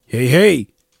Hey,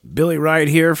 Billy Riot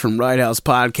here from Riot House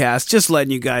Podcast. Just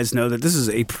letting you guys know that this is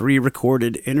a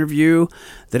pre-recorded interview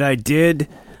that I did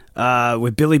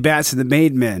with Billy Bats and the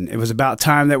Made Men. It was about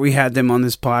time that we had them on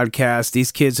this podcast.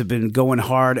 These kids have been going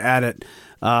hard at it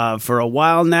for a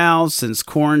while now, since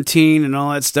quarantine and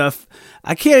all that stuff.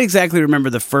 I can't exactly remember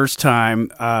the first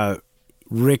time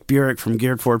Rick Burick from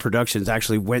Geared Forward Productions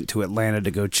actually went to Atlanta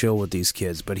to go chill with these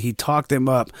kids, but he talked them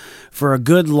up for a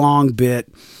good long bit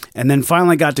and then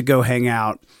finally got to go hang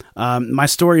out. My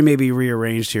story may be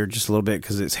rearranged here just a little bit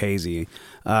because it's hazy.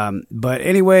 But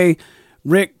anyway,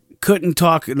 Rick couldn't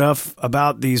talk enough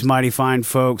about these mighty fine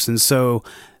folks, and so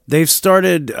they've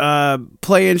started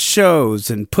playing shows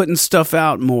and putting stuff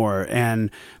out more,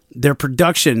 and their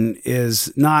production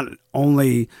is not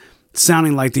only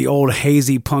sounding like the old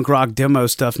hazy punk rock demo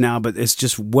stuff now, but it's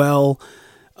just well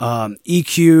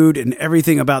EQ'd, and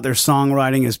everything about their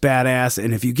songwriting is badass.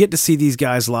 And if you get to see these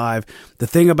guys live, the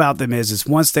thing about them is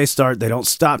once they start, they don't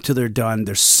stop till they're done.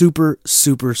 They're super,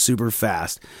 super, super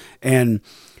fast. And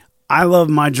I love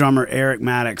my drummer, Eric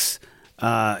Maddox,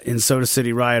 in Soda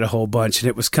City Riot a whole bunch. And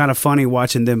it was kind of funny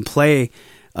watching them play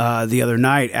the other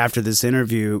night after this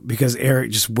interview, because Eric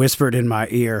just whispered in my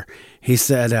ear. He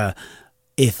said,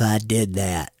 if I did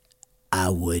that, I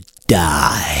would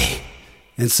die.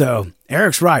 And so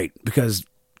Eric's right, because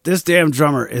this damn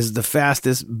drummer is the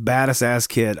fastest, baddest ass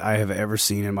kid I have ever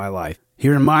seen in my life. He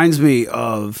reminds me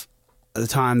of the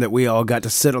time that we all got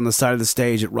to sit on the side of the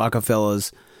stage at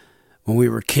Rockefeller's when we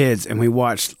were kids, and we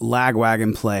watched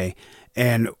Lagwagon play,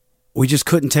 and we just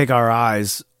couldn't take our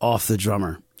eyes off the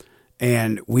drummer.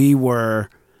 And we were,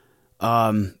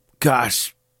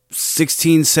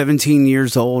 16, 17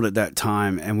 years old at that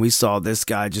time, and we saw this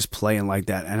guy just playing like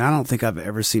that. And I don't think I've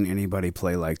ever seen anybody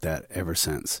play like that ever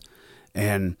since.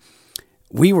 And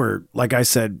we were, like I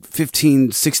said,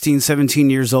 15, 16, 17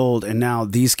 years old, and now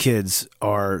these kids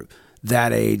are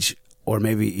that age or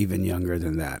maybe even younger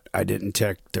than that. I didn't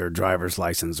check their driver's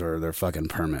license or their fucking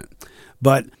permit.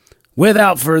 But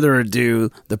without further ado,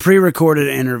 the pre-recorded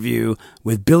interview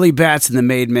with Billy Bats and the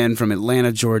Made Men from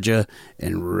Atlanta, Georgia,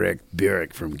 and Rick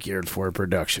Burick from Geared Forward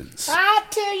Productions. I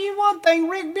tell you one thing,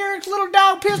 Rick Burick's little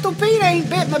dog Pistol Pete ain't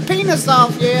bit my penis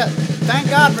off yet. Thank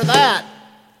God for that.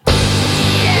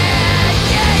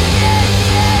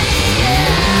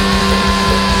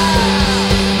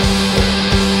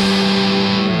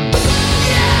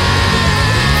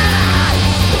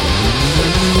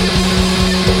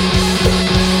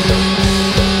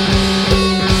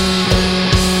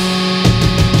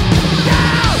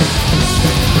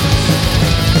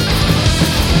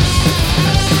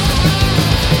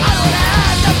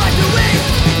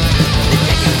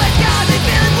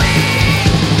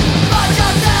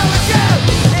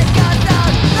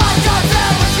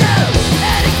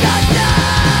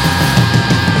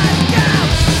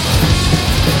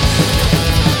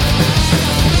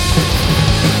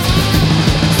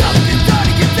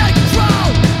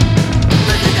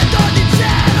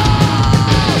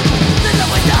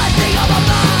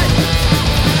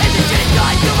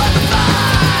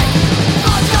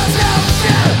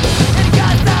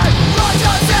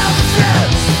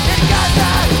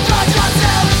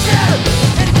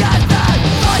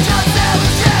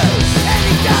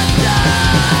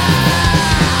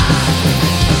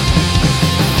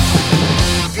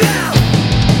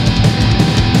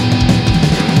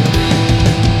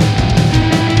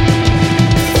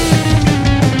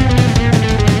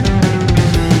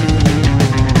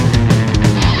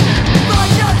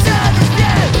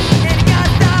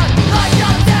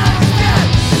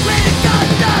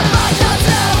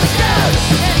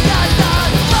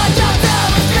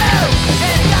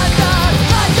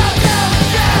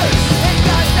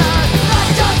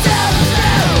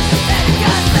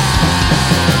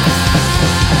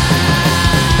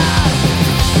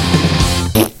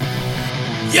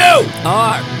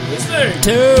 Listening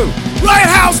to Riot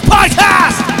House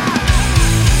Podcast!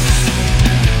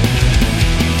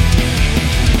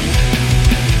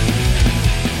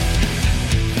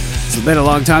 It's been a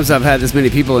long time since I've had this many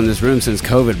people in this room since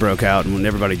COVID broke out and when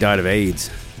everybody died of AIDS.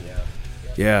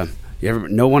 Yeah.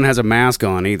 No one has a mask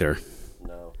on either.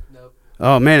 No. Nope.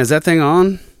 Oh, man, is that thing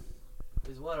on?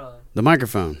 Is what on? The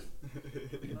microphone.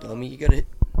 You dummy, you gotta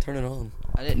turn it on.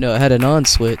 I didn't know it had an on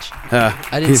switch.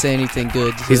 I didn't say anything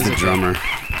good. He's the drummer.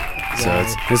 So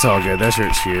it's all good. That's your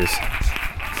excuse.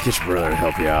 Get your brother to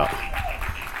help you out.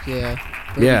 Yeah.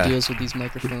 Brother deals with these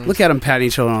microphones. Look at them patting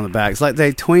each other on the back. It's like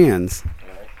they twins.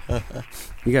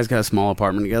 You guys got a small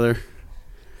apartment together?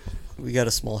 We got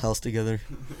a small house together.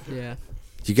 Yeah.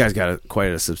 You guys got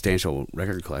quite a substantial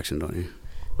record collection, don't you?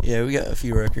 Yeah, we got a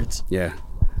few records. Yeah.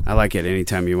 I like it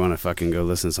anytime you want to fucking go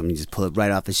listen to something, you just pull it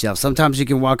right off the shelf. Sometimes you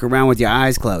can walk around with your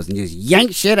eyes closed and just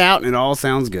yank shit out and it all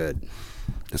sounds good.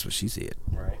 That's what she said.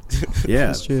 Right. Yeah.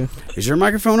 That's true. Is your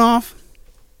microphone off?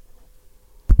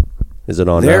 Is it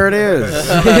on There now? it is.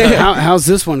 How's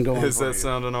this one going? Is for that you?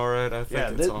 sounding all right? I think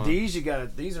Yeah, it's on. these you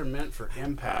got. These are meant for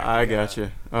impact. I got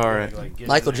you. All right.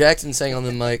 Michael Jackson sang on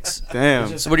them mics.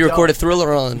 Damn. So what do you record a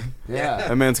Thriller on? Yeah.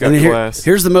 That man's got And class.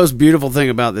 here's the most beautiful thing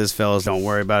about this, fellas. Don't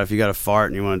worry about it if you got a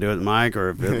fart and you want to do it at the mic, or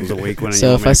if it was a weak one. And you So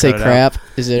want if me I to say cut it crap, out.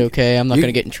 is it okay? I'm not You-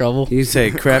 gonna get in trouble. You say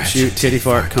crap, shoot, titty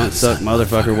fart, cunt, suck,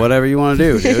 motherfucker, whatever you want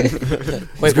to do, dude.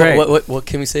 Wait, great. what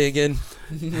can we say again?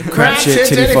 Crap, shit,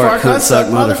 titty fart, cunt, suck,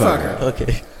 motherfucker.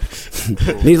 Okay.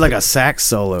 Need like a sax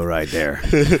solo right there.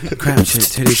 Crap, shit,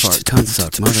 titty fart, cunt,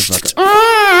 suck, motherfucker.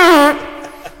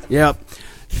 Yep.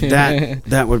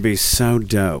 That would be so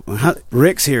dope.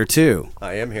 Rick's here too.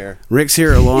 I am here. Rick's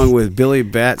here along with Billy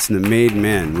Bats and the Made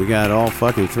Men. We got all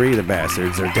fucking three of the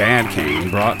bastards. Their dad came,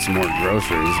 brought some more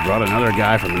groceries, brought another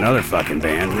guy from another fucking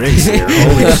band. Rick's here.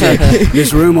 Holy shit.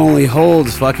 This room only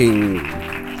holds fucking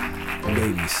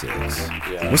maybe 6.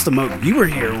 Yeah. What's the most? You were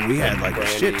here when we had like a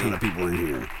shit ton of people in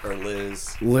here. Or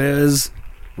Liz. Liz,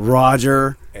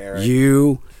 Roger, Eric.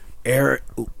 you, Eric,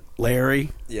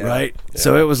 Larry, Yeah. right? Yeah.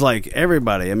 So it was like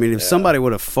everybody. I mean, if somebody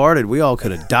would have farted, we all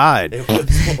could have died. It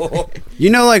was You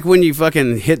know, like when you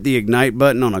fucking hit the ignite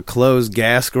button on a closed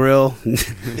gas grill?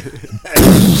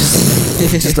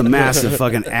 Just a massive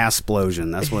fucking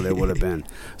ass-splosion. That's what it would have been.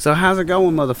 So how's it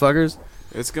going, motherfuckers?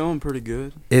 It's going pretty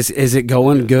good. Is it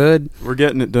going good? We're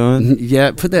getting it done.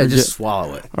 Yeah, put that, We're just get-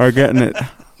 swallow it. We're getting it.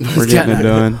 We're getting it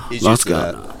done. He's Let's used to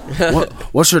go. that.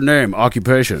 What's your name?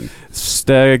 Occupation?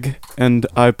 Stag, and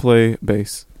I play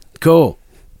bass. Cool.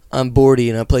 I'm Bordy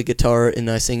and I play guitar and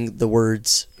I sing the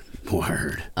words.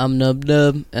 Word. I'm Nub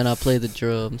Nub and I play the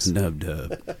drums. Nub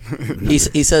dub. He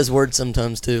says words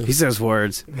sometimes too. He says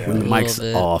words when the A mic's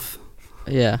little bit. off.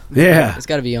 Yeah. Yeah. It's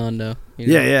got to be on though. you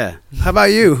know? Yeah, yeah. How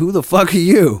about you? Who the fuck are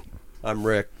you? I'm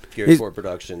Rick, Gear He's- Sport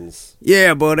Productions.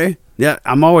 Yeah, buddy. Yeah,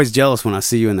 I'm always jealous when I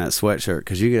see you in that sweatshirt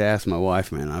because you could ask my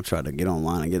wife, man. I've tried to get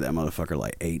online and get that motherfucker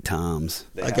like 8 times.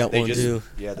 They I have- got they one, just- too.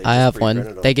 Yeah, they I just have pre-printed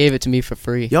one. them. They gave it to me for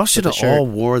free. Y'all with should the have shirt. all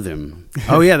wore them.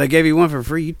 Oh, yeah, they gave you one for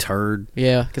free, you turd.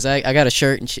 Yeah, because I got a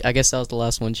shirt and I guess that was the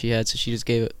last one she had, so she just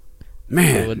gave it.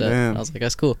 Man, with that. man. And I was like,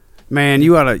 that's cool. man,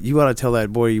 you ought to tell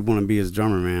that boy you want to be his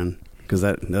drummer, man. Because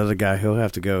that other guy, he'll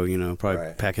have to go, probably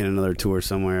Right. pack in another tour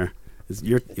somewhere.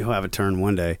 You'll have a turn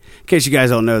one day. In case you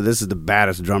guys don't know, this is the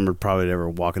baddest drummer probably to ever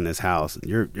walk in this house.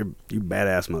 You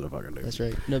badass motherfucker, dude. That's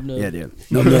right. Nub Nub. Yeah, dude.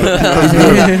 No.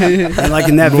 And like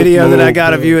in that video that I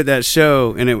got of you at that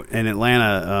show in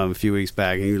Atlanta a few weeks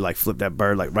back, and you like flipped that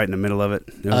bird like right in the middle of it.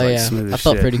 It was, Oh, like, yeah. smooth as I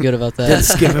felt shit. pretty good about Didn't that.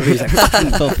 skip it. He's like, I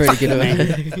felt pretty good about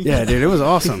it. yeah, dude, it was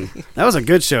awesome. That was a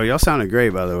good show. Y'all sounded great,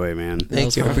 by the way, man.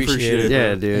 Thank you. I fun. appreciate it.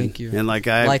 Yeah, dude. Thank you. And like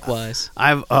Likewise.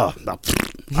 I've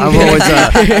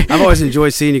always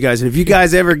enjoyed seeing you guys. And if you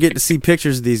guys ever get to see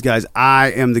pictures of these guys,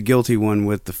 I am the guilty one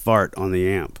with the fart on the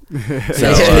amp. So,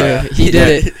 That's true. He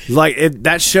did it. like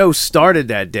that show started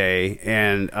that day,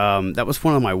 and that was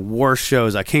one of my worst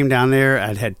shows. I came down there,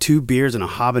 I'd had 2 beers and a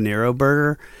habanero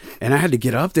burger, and I had to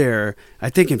get up there. I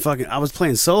was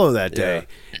playing solo that day,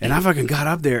 and I fucking got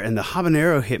up there, and the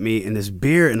habanero hit me in this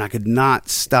beer, and I could not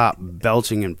stop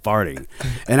belching and farting,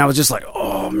 and I was just like,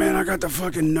 oh man, I got the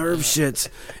fucking nerve shits,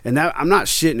 and that I'm not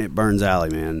shitting at Burns Alley,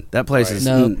 man. That place is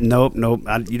Nope. nope.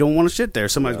 You don't want to shit there.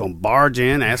 Somebody's gonna barge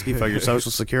in, ask you for your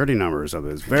social security number or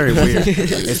something. It's very weird.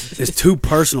 It's too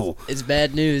personal. It's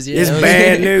bad news. Yeah. It's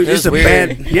bad news. It It's was a weird.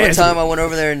 bad. Yeah, One time I went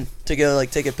over there and to go like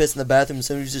take a piss in the bathroom, and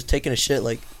somebody was just taking a shit,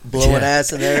 like blowing Yeah.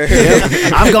 ass in there.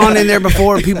 I've gone in there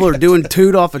before, and people are doing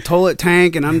toot off a toilet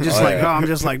tank, and I'm just yeah. I'm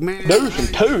just like, man. Do some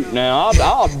toot now.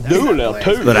 I'll do a little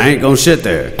toot. But I ain't gonna shit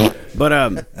there.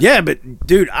 But yeah, but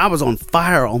dude, I was on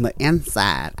fire on the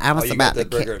inside. I Oh, was you about got the to.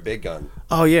 burger at Big Gun.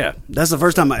 Oh yeah, that's the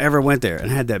first time I ever went there and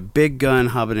had that Big Gun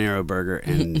habanero burger,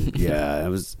 and yeah,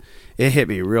 it hit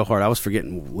me real hard. I was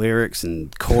forgetting lyrics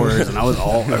and chords, and I was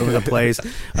all over the place.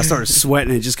 I started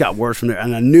sweating, and it just got worse from there.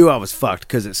 And I knew I was fucked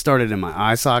because it started in my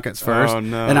eye sockets first, Oh,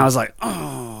 no. and I was like,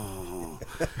 oh,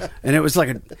 and it was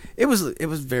like it was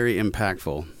very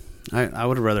impactful. I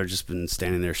would have rather just been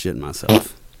standing there shitting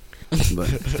myself. But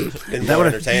Been that more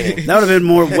would entertaining. have been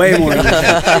way more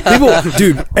entertaining. People,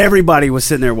 dude, everybody was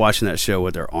sitting there watching that show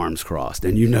with their arms crossed,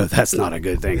 and you know that's not a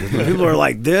good thing. 'Cause when people are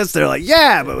like this, they're like,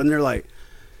 yeah, but when they're like,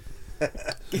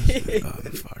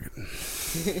 fucking.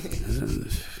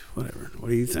 Whatever. What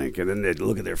do you think? And then they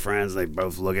look at their friends. They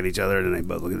both look at each other, and then they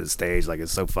both look at the stage like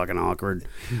it's so fucking awkward.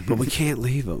 But we can't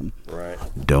leave him. Right.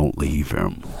 Don't leave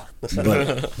him.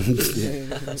 But,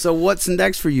 yeah. So what's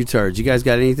next for you, turds? You guys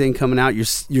got anything coming out? Your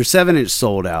 7-inch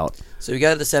sold out. So we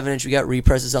got the 7-inch. We got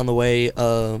represses on the way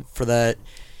for that.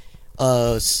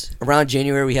 Around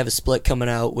January, we have a split coming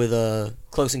out with a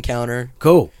Close Encounter.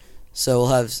 Cool. So we'll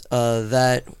have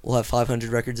that. We'll have 500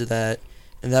 records of that.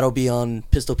 And that'll be on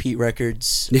Pistol Pete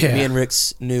Records, Yeah. me and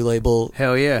Rick's new label.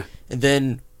 Hell yeah. And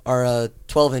then our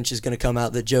 12-inch is going to come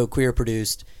out that Joe Queer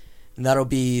produced. And that'll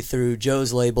be through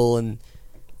Joe's label. And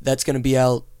that's going to be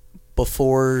out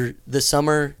before the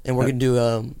summer. And we're going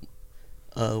to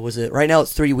do, right now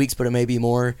it's 3 weeks, but it may be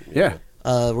more. Yeah.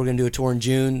 We're going to do a tour in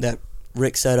June that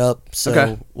Rick set up. So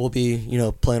Okay. we'll be,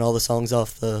 playing all the songs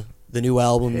off the new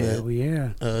album, Hell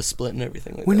yeah. split and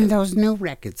everything like When that. did those new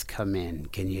records come in?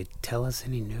 Can you tell us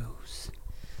any news?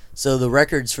 So the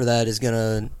records for that is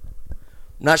gonna.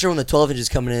 I'm not sure when the 12-inch is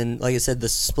coming in. Like I said, the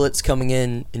split's coming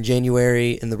in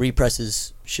January, and the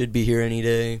represses should be here any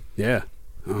day. Yeah.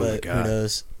 Oh my But God. who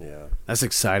knows? Yeah. That's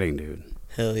exciting, dude.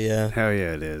 Hell yeah. Hell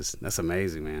yeah, it is. That's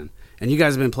amazing, man. And you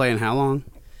guys have been playing how long?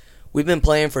 We've been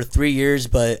playing for 3 years,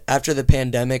 but after the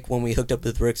pandemic, when we hooked up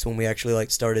with Rick's, when we actually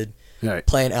started Right.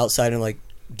 playing outside and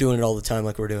doing it all the time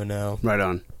like we're doing now. Right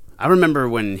on. I remember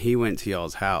when he went to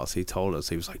y'all's house, he told us,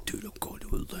 he was like, dude, I'm going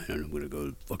to Atlanta. I'm going to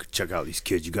go fucking check out these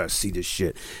kids. You guys see this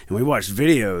shit. And we watched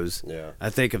videos, Yeah.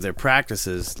 I think, of their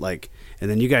practices. And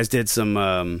then you guys did some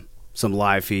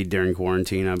live feed during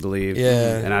quarantine, I believe.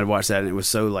 Yeah. And I'd watch that, and it was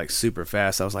so, super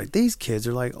fast. I was like, these kids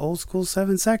are like old school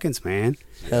 7 seconds, man.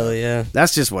 Hell yeah.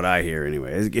 That's just what I hear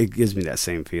anyway. It gives me that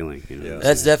same feeling. You know? Yeah.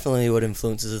 That's definitely what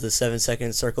influences the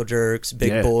 7-second circle jerks, Big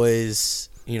Yeah. Boys,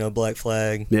 Black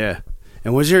Flag. Yeah.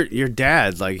 And was your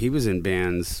dad, he was in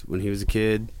bands when he was a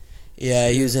kid? Yeah,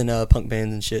 he was in punk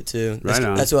bands and shit too. Right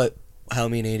on. That's how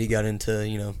me and Andy got into,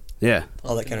 Yeah.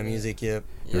 all that kind of music, yeah.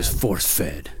 It was force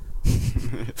fed.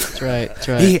 That's right. That's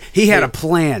right. He had a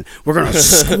plan. We're gonna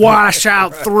squash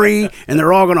out 3, and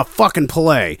they're all gonna fucking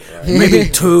play. Maybe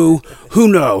 2. Who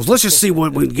knows? Let's just see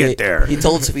what we get there. He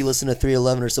told us if we listened to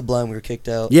 311 or Sublime, we were kicked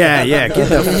out. Yeah, get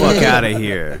the fuck out of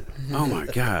here. Oh my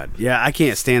God. Yeah, I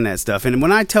can't stand that stuff. And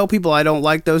when I tell people I don't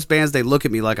like those bands, they look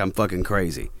at me like I'm fucking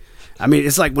crazy. I mean,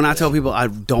 it's like when I tell people I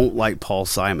don't like Paul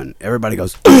Simon, everybody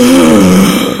goes,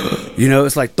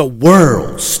 it's like the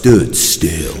world stood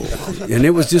still. And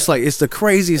it was just it's the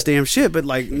craziest damn shit. But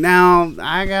now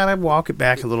I gotta walk it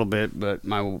back a little bit. But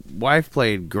my wife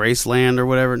played Graceland or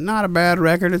whatever. Not a bad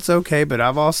record. It's okay. But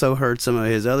I've also heard some of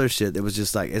his other shit that was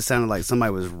just it sounded like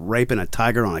somebody was raping a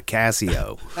tiger on a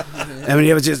Casio. I mean,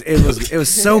 it was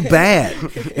so bad.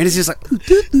 And it's just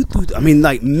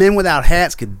Men Without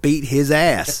Hats could beat his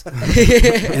ass.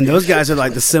 And those guys are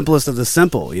the simplest of the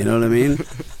simple, you know what I mean?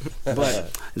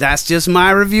 But that's just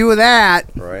my review of that.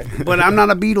 Right. But I'm not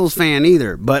a Beatles fan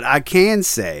either. But I can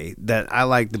say that I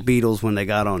like the Beatles when they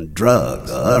got on drugs.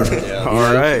 Yeah.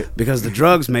 All right. Because the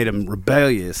drugs made them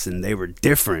rebellious and they were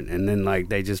different. And then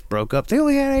they just broke up. They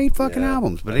only had 8 fucking Yeah,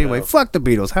 albums. But I anyway, know. fuck the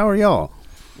Beatles. How are y'all?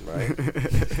 Right.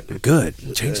 Good.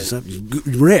 Change this up.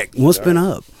 Rick, what's been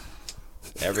up?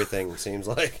 Everything seems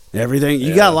like. Everything. You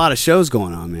Yeah. got a lot of shows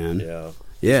going on, man. Yeah.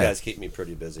 Yeah. You guys keep me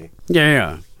pretty busy.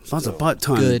 Yeah. Lots of butt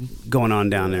ton Good. going on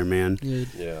down there, man. Good.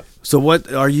 Yeah. So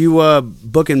what are you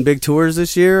booking big tours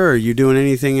this year, or are you doing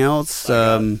anything else?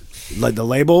 Like the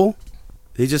label,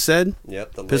 he just said?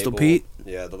 Yep. The Pistol label, Pete?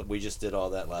 Yeah. We just did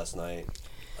all that last night.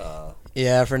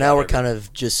 Yeah, for now we're Whatever. kind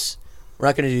of just, we're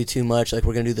not going to do too much. We're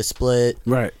going to do the split.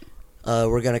 Right.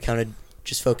 We're going to kind of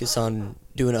just focus on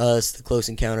doing us, the Close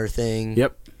Encounter thing.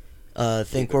 Yep.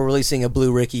 Think we're releasing a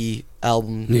Blue Ricky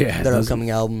album. Yeah, Their those- upcoming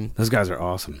album. Those guys are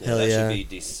awesome. Hell that yeah. should be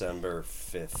December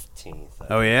 15th.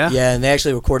 Oh yeah? Yeah, and they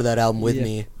actually recorded that album with Yeah.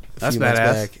 me a That's few months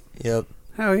badass. back. Yep.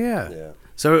 Hell yeah. Yeah.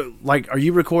 So are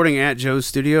you recording at Joe's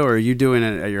studio, or are you doing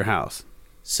it at your house?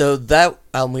 So that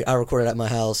album I recorded at my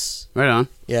house. Right on.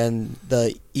 Yeah, and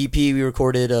the EP we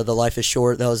recorded, The Life is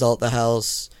Short, that was all at the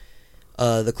house.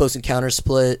 The Close Encounter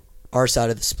split, our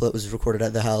side of the split was recorded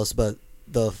at the house, but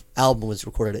the album was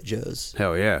recorded at Joe's.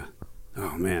 Hell yeah.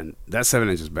 Oh man, that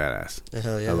 7-inch is badass.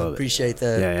 Hell yeah. I love it. Appreciate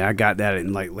that. Yeah, I got that,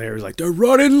 and Larry's like, they're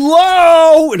running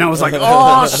low, and I was like,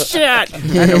 oh shit! I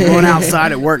had to run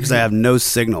outside at work because I have no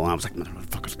signal, and I was like,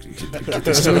 motherfuckers, get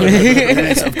this to me.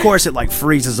 And of course, it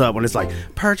freezes up when it's like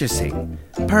purchasing,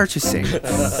 and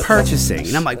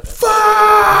I'm like, fuck!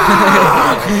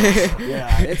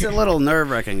 Yeah, it's a little nerve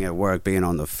wracking at work being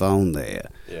on the phone there,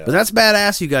 Yeah. but that's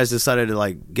badass. You guys decided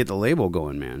to get the label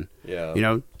going, man.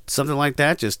 Yeah. something like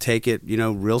that, just take it,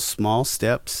 real small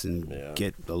steps and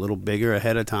get a little bigger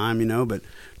ahead of time, but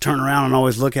turn around and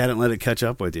always look at it and let it catch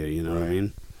up with you, you know what I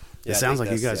mean? Yeah, it sounds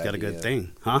like you guys got a good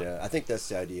thing, huh? Yeah, I think that's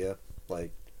the idea.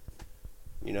 Like,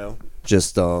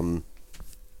 just wanted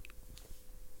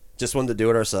to do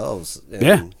it ourselves.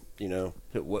 And,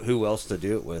 who else to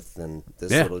do it with than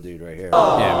this little dude right here?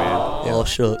 Yeah, man. All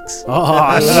shucks.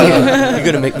 Oh, shit. You're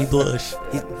gonna make me blush.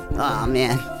 Oh,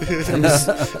 man. I'm just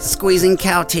squeezing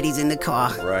cow titties in the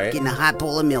car. Right. Getting a hot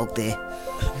bowl of milk there.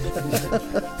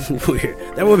 Weird.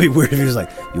 That would be weird if he was like,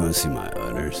 "You want to see my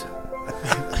udders?"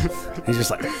 He's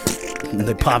just like, and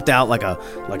they popped out like a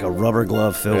rubber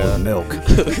glove filled with milk.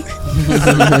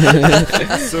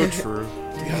 So true.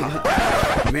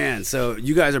 Man, so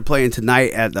you guys are playing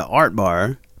tonight at the Art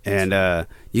Bar, and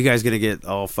you guys gonna get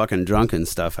all fucking drunk and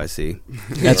stuff. I see.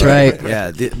 That's right.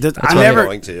 Yeah,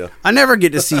 Going to. I never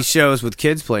get to see shows with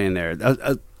kids playing there.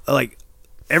 Like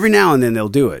every now and then they'll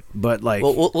do it, but like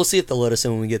We'll see if they'll let us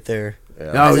in when we get there.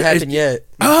 Yeah. No, Hasn't happened yet.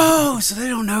 Oh, so they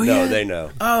don't know yet? No, they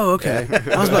know. Oh, okay.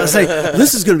 I was about to say,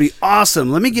 this is going to be awesome.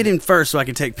 Let me get in first so I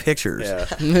can take pictures. Yeah.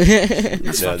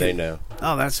 They know.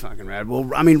 Oh, that's fucking rad.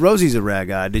 Well, I mean, Rosie's a rad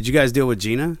guy. Did you guys deal with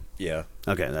Gina? Yeah.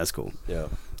 Okay, that's cool. Yeah.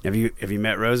 Have you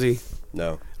met Rosie?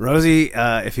 No. Rosie,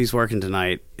 if he's working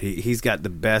tonight, he's got the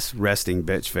best resting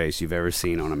bitch face you've ever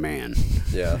seen on a man.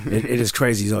 Yeah. It is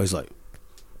crazy. He's always like,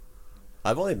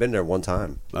 I've only been there one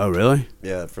time. oh, really?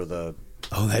 Yeah, for the...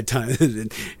 Oh, that time.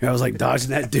 I was like dodging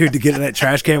that dude to get in that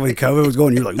trash can when COVID was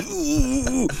going. You're like,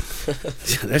 ooh.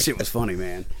 That shit was funny,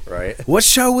 man. Right. What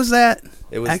show was that?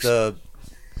 It was the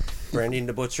Branding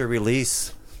the Butcher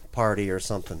release party or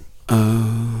something.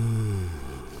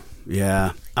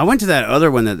 Yeah. I went to that other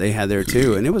one that they had there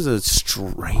too, and it was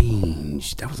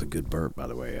that was a good burp, by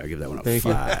the way. I give that one a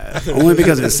 5. Only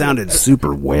because it sounded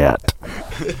super wet.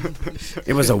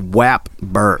 It was a WAP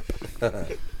burp.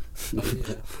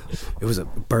 It was a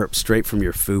burp straight from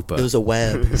your fupa. It was a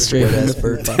web. Straight ass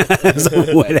bird.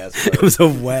 It was a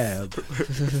web.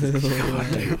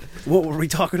 What were we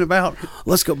talking about?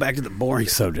 Let's go back to the boring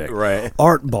subject. Right.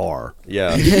 Art Bar.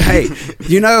 Yeah. Hey,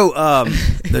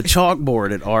 the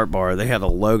chalkboard at Art Bar, they have a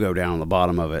logo down on the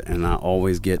bottom of it, and I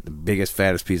always get the biggest,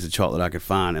 fattest piece of chocolate I could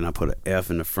find, and I put an F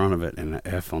in the front of it and an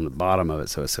F on the bottom of it,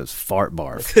 so it says Fart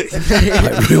Barf.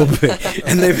 Like real big.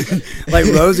 And they've like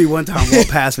Rosie one time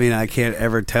walked past me, and I can't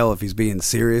ever tell if he's being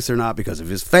serious or not because of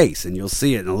his face, and you'll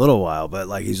see it in a little while, but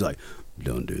like he's like,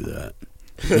 don't do that.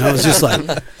 And I was just like,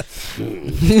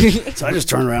 So I just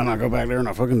turn around and I go back there and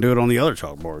I fucking do it on the other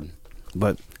chalkboard.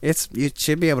 But you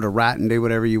should be able to write and do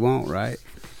whatever you want, right?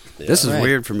 Yeah. This is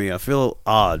weird for me. I feel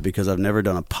odd because I've never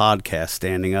done a podcast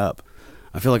standing up.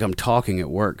 I feel like I'm talking at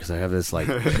work because I have this like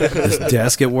this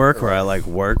desk at work where I like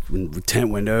work with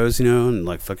tent windows, and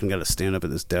like fucking got to stand up at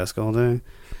this desk all day.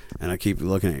 And I keep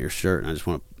looking at your shirt and I just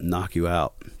want to knock you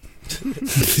out.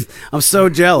 I'm so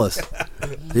jealous.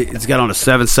 It's got on a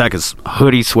 7 seconds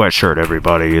hoodie sweatshirt,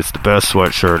 everybody. It's the best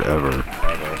sweatshirt ever.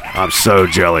 I'm so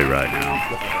jelly right now.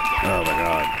 Oh my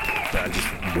god. I just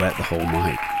wet the whole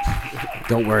mic.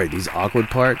 Don't worry, these awkward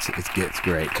parts, it gets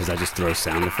great because I just throw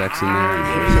sound effects in there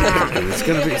and it's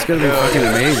gonna be fucking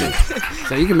amazing.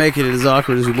 So you can make it as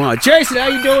awkward as you want. Jason, how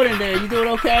you doing in there? You doing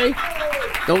okay?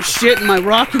 Don't shit in my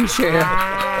rocking chair.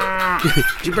 Did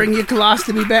you bring your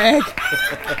colostomy bag?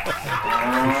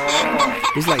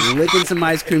 He's like licking some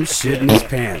ice cream, shit in his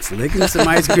pants. Licking some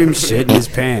ice cream, shit in his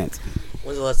pants.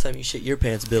 When's the last time you shit your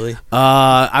pants, Billy?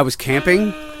 I was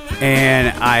camping and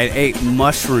I ate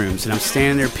mushrooms and I'm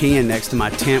standing there peeing next to my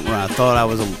tent where I thought I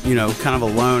was, kind of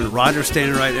alone. Roger's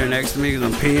standing right there next to me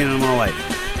because I'm peeing and I'm all like,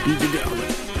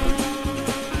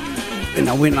 and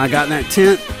I went and I got in that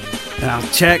tent. And I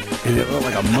checked, and it looked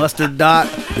like a mustard dot,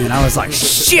 and I was like,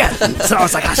 "Shit!" So I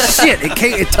was like, "Shit!"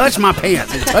 It touched my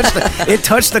pants. It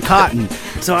touched the cotton.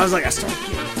 So I was like, I started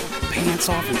getting my pants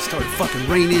off, and it started fucking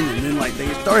raining, and then like they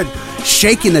started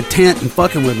shaking the tent and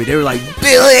fucking with me. They were like,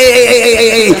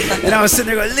 "Billy!" And I was sitting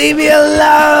there going, "Leave me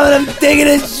alone! I'm taking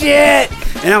a shit!"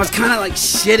 And I was kind of like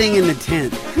shitting in the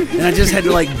tent, and I just had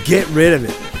to like get rid of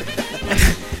it.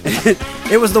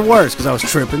 It was the worst because I was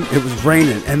tripping. It was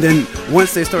raining. And then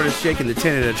once they started shaking the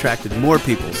tent, it attracted more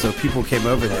people. So people came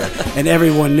over there. And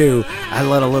everyone knew I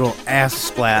let a little ass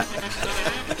splat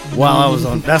while I was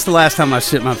on. That's the last time I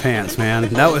shit my pants, man.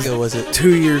 That was it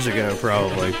 2 years ago,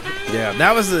 probably. Yeah,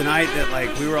 that was the night that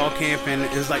like we were all camping.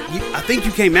 It was like, I think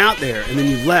you came out there and then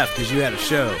you left because you had a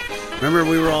show. Remember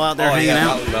we were all out there hanging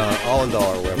out? All in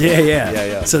Dollar.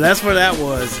 Yeah. So that's where that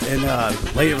was. And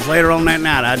it was later on that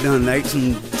night I ate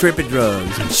some trippy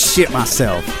drugs and shit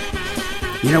myself.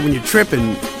 When you're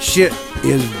tripping, shit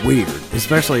is weird,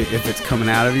 especially if it's coming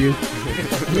out of you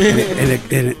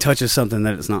and it touches something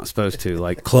that it's not supposed to,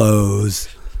 like clothes.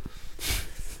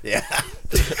 Yeah.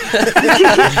 When's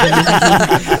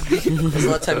the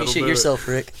last time you shit yourself,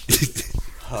 Rick?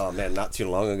 Oh man, not too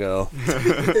long ago.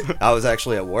 I was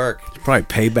actually at work. It's probably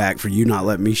payback for you not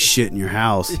letting me shit in your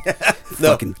house.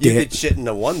 No, Fucking you dick. did shit in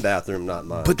the one bathroom, not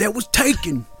mine. But that was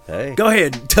taken. Hey. Go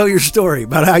ahead, tell your story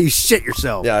about how you shit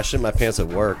yourself. Yeah, I shit my pants at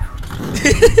work.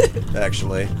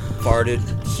 Actually, farted,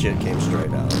 shit came straight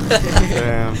out.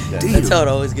 Damn. Damn. That's how it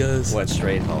always goes. Went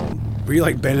straight home. Were you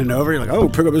like bending over? You're like, oh,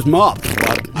 pick up his mop.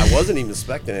 I wasn't even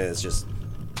expecting it. It's just,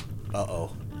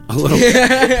 uh-oh. A little,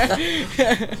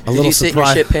 Did you sit in your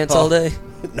surprise. shit pants all day?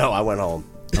 No, I went home.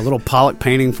 A little Pollock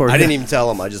painting for you. I didn't even tell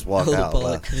him. I just walked Little out.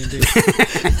 Pollock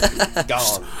Left.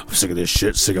 Gone. I'm sick of this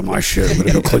shit. Sick of my shit. I'm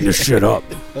gonna go clean this shit up.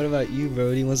 What about you,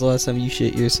 Brody? When's the last time you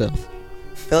shit yourself?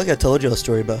 I feel like I told you a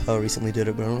story about how I recently did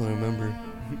it, but I don't really remember.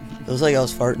 It was like I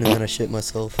was farting and then I shit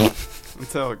myself.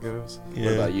 That's how it goes.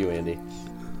 What about you, Andy?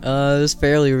 It was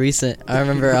fairly recent. I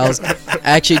remember I was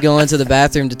actually going to the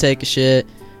bathroom to take a shit,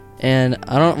 and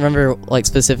I don't remember like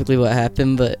specifically what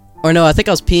happened, or no, I think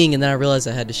I was peeing and then I realized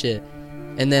I had to shit,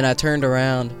 and then I turned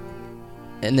around,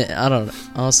 and then I don't know.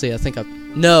 Honestly, I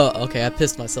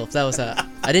pissed myself. That was how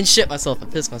I didn't shit myself. I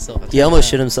pissed myself. He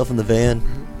almost shit himself in the van.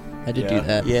 I did Yeah. do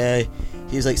that. Yeah,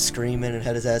 he was like screaming and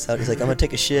had his ass out. He's like, I'm gonna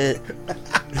take a shit.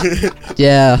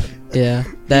 Yeah, that He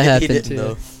happened didn't, too.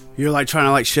 though. You're like trying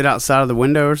to like shit outside of the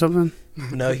window or something?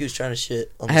 No, he was trying to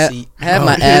shit on the I seat. had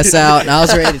my ass out and I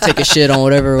was ready to take a shit on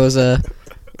whatever was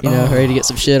ready to get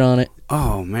some shit on it.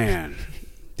 Oh man.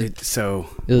 So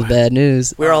It was bad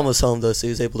news. We were almost home though, so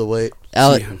he was able to wait.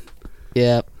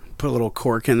 Yeah. put a little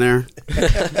cork in there.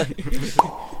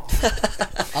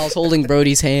 I was holding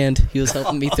Brody's hand. He was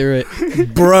helping me through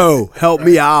it. Bro, help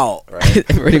me out. Right?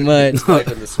 Pretty much.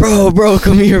 Wiping the sweat. Bro,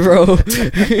 come here, bro.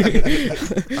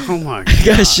 Oh my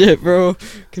Got god. shit, bro.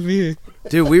 Come here.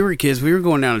 Dude, we were kids. We were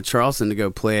going down to Charleston to go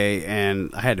play,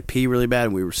 and I had to pee really bad,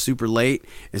 and we were super late.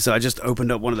 And so I just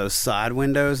opened up one of those side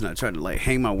windows, and I tried to like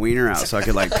hang my wiener out so I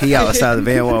could like pee out the side of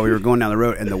the van while we were going down the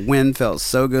road. And the wind felt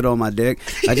so good on my dick.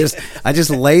 I just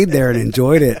laid there and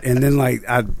enjoyed it. And then like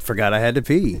I forgot I had to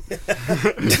pee.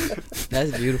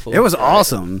 That's beautiful. It was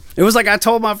awesome. It was like I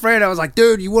told my friend, I was like,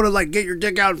 dude, you want to like get your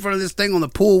dick out in front of this thing on the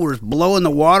pool where it's blowing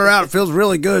the water out? It feels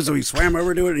really good. So he swam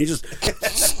over to it, and he just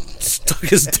stuck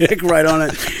his dick right on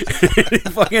it. He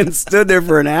fucking stood there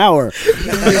for an hour.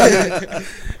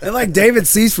 And like David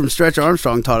Cease from Stretch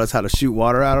Armstrong taught us how to shoot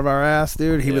water out of our ass,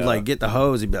 dude. He would like get the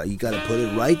hose. He'd be like, you got to put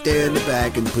it right there in the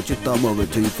back and put your thumb over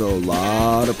it till you feel a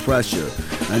lot of pressure.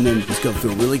 And then it's going to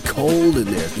feel really cold in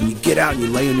there. And you get out and you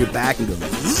lay on your back and go,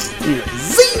 zing!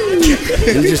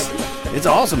 And it's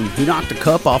awesome. He knocked a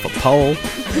cup off a pole.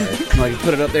 Like, he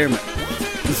put it up there and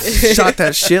shot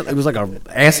that shit. It was like a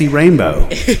assy rainbow.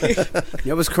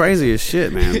 It was crazy as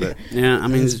shit, man. But yeah, I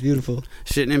mean, It's beautiful.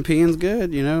 shitting and peeing's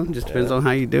good, you know. Just depends on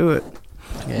how you do it.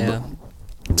 Yeah.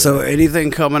 So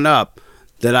anything coming up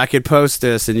that I could post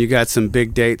this, and you got some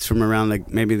big dates from around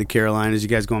maybe the Carolinas. You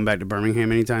guys going back to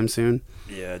Birmingham anytime soon?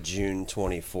 Yeah, June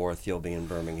 24th, you'll be in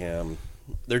Birmingham.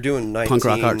 They're doing 19... Punk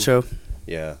rock art show.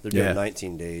 Yeah, they're doing Yeah.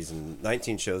 19 days and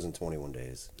 19 shows in 21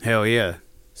 days. Hell yeah.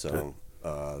 So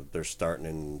they're starting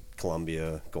in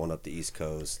Columbia, going up the East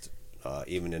Coast,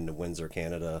 even into Windsor,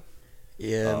 Canada.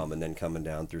 Yeah. And then coming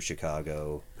down through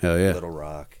Chicago, Hell yeah. Little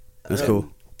Rock. That's and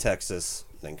cool. Texas,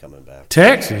 then coming back.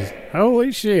 Texas.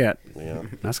 Holy shit. Yeah.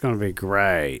 That's gonna be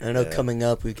great. I know Yeah. coming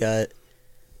up, we got,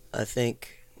 I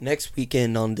think, next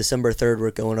weekend on December 3rd,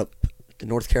 we're going up to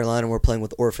North Carolina. We're playing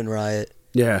with Orphan Riot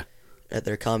Yeah. at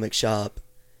their comic shop.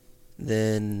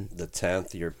 Then, The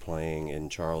 10th, you're playing in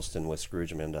Charleston with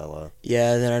Scrooge Mandela.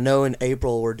 yeah, then I know in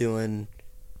April we're doing,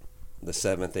 The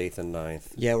 7th, 8th, and 9th,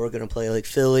 yeah, we're going to play like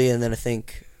Philly, and then I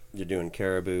think, you're doing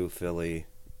Caribou, Philly,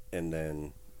 and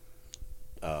then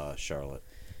Charlotte.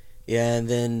 yeah, and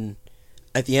then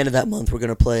at the end of that month, we're going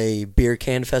to play Beer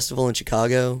Can Festival in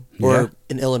Chicago, or Yeah.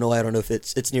 in Illinois. I don't know if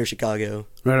it's near Chicago.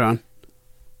 Right on.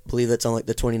 I believe that's on like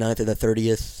the 29th or the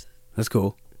 30th. That's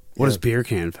cool. What is Beer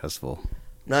Can Festival?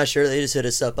 I'm not sure. They just hit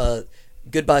us up.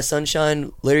 Goodbye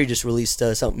Sunshine. Larry just released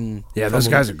something. Yeah, from those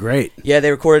them. guys are great. Yeah,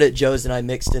 they recorded it. Joe's and I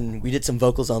mixed, and we did some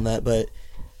vocals on that. But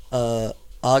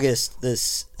August,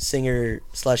 this singer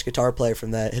 / guitar player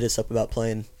from that, hit us up about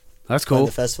playing That's playing cool.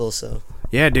 the festival. So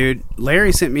Yeah, dude.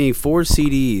 Larry sent me 4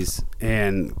 CDs,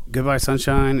 and Goodbye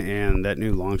Sunshine and that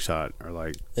new Long Shot are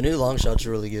like, the new long shot's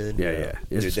really good. yeah.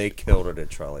 Dude, It's- they killed it at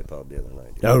Trolley Pub the other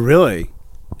night. Dude. Oh, really?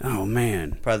 Oh,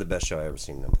 man. Probably the best show I ever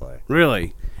seen them play.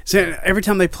 Really? So every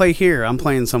time they play here, I'm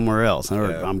playing somewhere else, or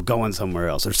Yeah. I'm going somewhere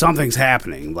else, or something's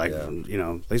happening. Like, Yeah. you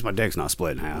know, at least my dick's not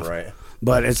split in half. Right.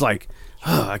 But it's like,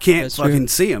 I can't That's fucking true.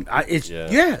 see them.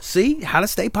 Yeah. See how to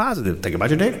stay positive. Think about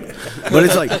your dick. But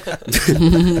it's like,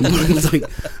 it's like,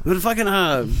 but fucking,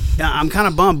 yeah, I'm kind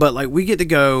of bummed. But like, we get to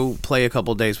go play a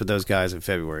couple days with those guys in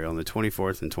February on the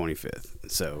 24th and 25th.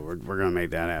 So we're gonna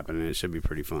make that happen, and it should be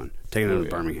pretty fun. Taking them to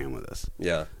Birmingham with us.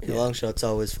 Yeah. The long shot's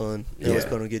always fun. They always Yeah.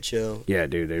 put on a good show. Yeah,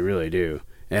 dude, they really do.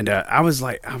 And I was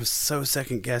so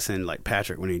second guessing like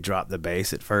Patrick when he dropped the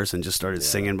bass at first and just started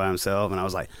singing by himself, and I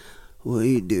was like, "What are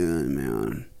you doing,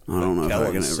 man? I don't know if I can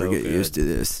ever Kellen's so get good. used to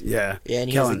this." Yeah, Yeah, and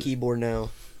he Kellen. has the keyboard now.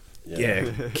 Yeah,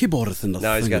 keyboardist in the.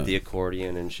 Now he's got finger. the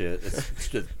accordion and shit. It's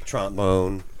the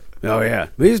trombone. Oh yeah,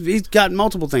 he's got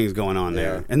multiple things going on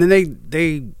there, Yeah. and then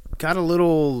they got a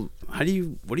little. What do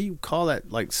you call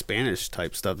that? Like Spanish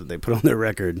type stuff that they put on their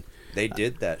record. They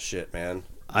did that shit, man.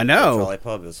 I know. Trolley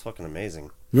Pub is fucking amazing.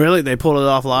 Really, they pulled it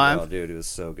off live. Oh, dude, it was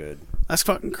so good. That's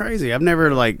fucking crazy. I've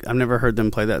never heard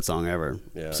them play that song ever.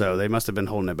 Yeah. So they must have been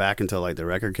holding it back until like the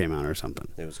record came out or something.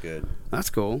 It was good. That's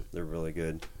cool. They're really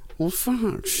good. Well,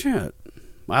 fuck, shit.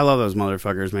 I love those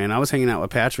motherfuckers, man. I was hanging out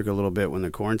with Patrick a little bit when the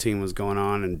quarantine was going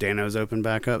on and Dano's opened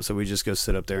back up, so we just go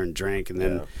sit up there and drink, and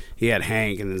then Yeah. he had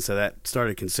Hank, and then so that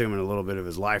started consuming a little bit of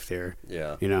his life there.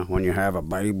 Yeah. You know, when you have a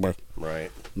baby. Right.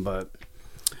 But,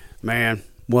 man,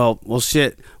 well,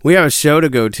 shit. We have a show to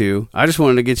go to. I just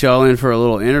wanted to get y'all in for a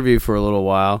little interview for a little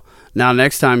while. Now,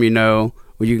 next time, you know,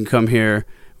 when you can come here,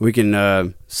 we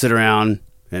can sit around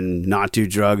and not do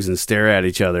drugs and stare at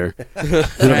each other.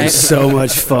 It'll be so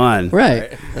much fun.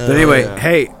 Right. But anyway,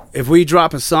 hey, if we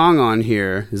drop a song on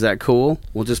here, is that cool?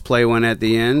 We'll just play one at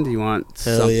the end. You want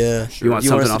Hell yeah. You want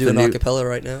You something want us to off do the an new? acapella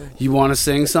right now? You want to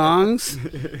sing songs?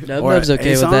 Or Nub's a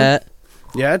okay with song? that.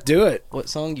 Yeah, do it. What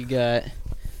song you got?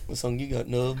 What song you got,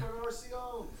 Nub?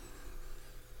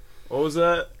 What was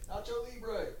that?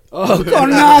 Oh,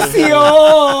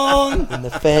 Connacion! When the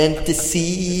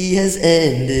fantasy has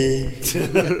ended.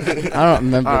 I don't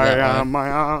remember that one. my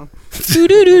arm.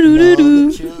 Doo-doo-doo-doo-doo-doo.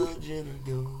 All the children are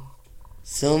gone.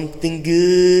 Something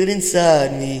good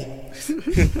inside me.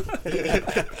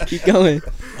 Keep going.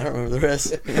 I don't remember the rest.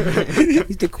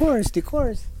 The chorus.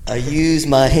 I use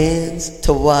my hands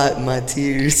to wipe my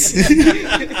tears.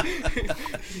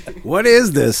 What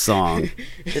is this song?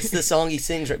 It's the song he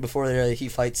sings right before he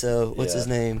fights, what's his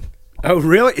name? Oh,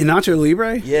 really? Nacho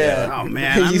Libre? Yeah. Oh,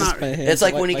 man. I'm Use not... my hands It's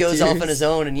like to when he wipe my goes off on tears. his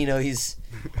own and, he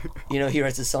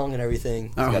writes a song and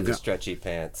everything. Oh, Got the God. stretchy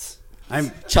pants. I'm...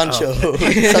 Chancho.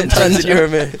 Sometimes you're a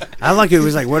man. I like it. It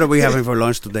was like, what are we having for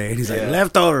lunch today? And he's like, Yeah.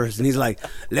 leftovers. And he's like,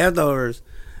 leftovers.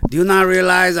 Do you not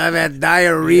realize I've had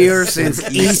diarrhea since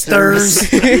Easter's?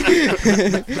 Bye,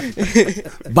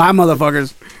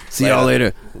 motherfuckers. See y'all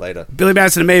later. Later. Billy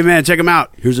Bats and the Made Man. Check them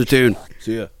out. Here's a tune.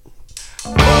 See ya.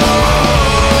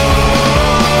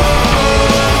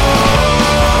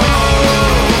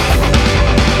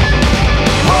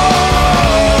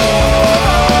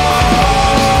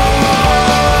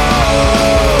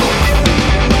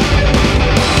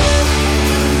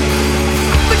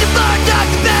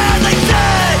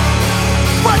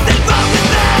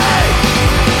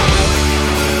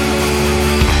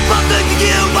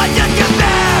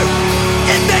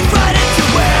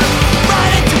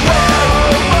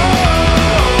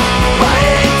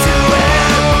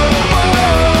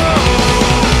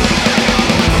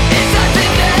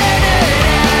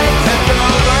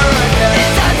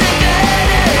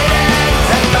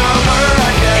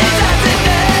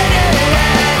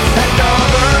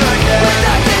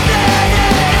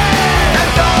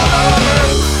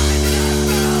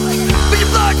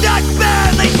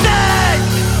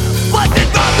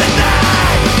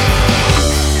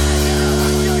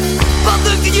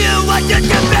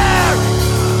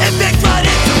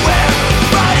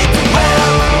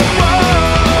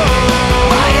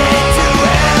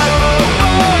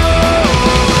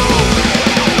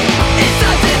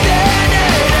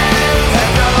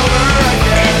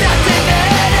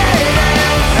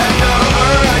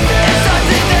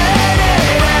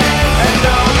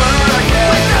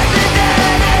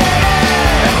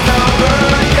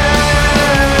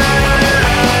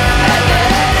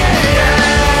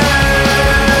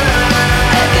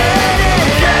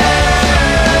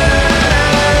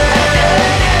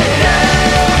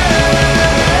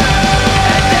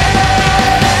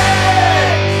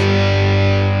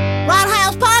 Right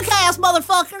House Podcast,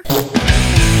 motherfucker.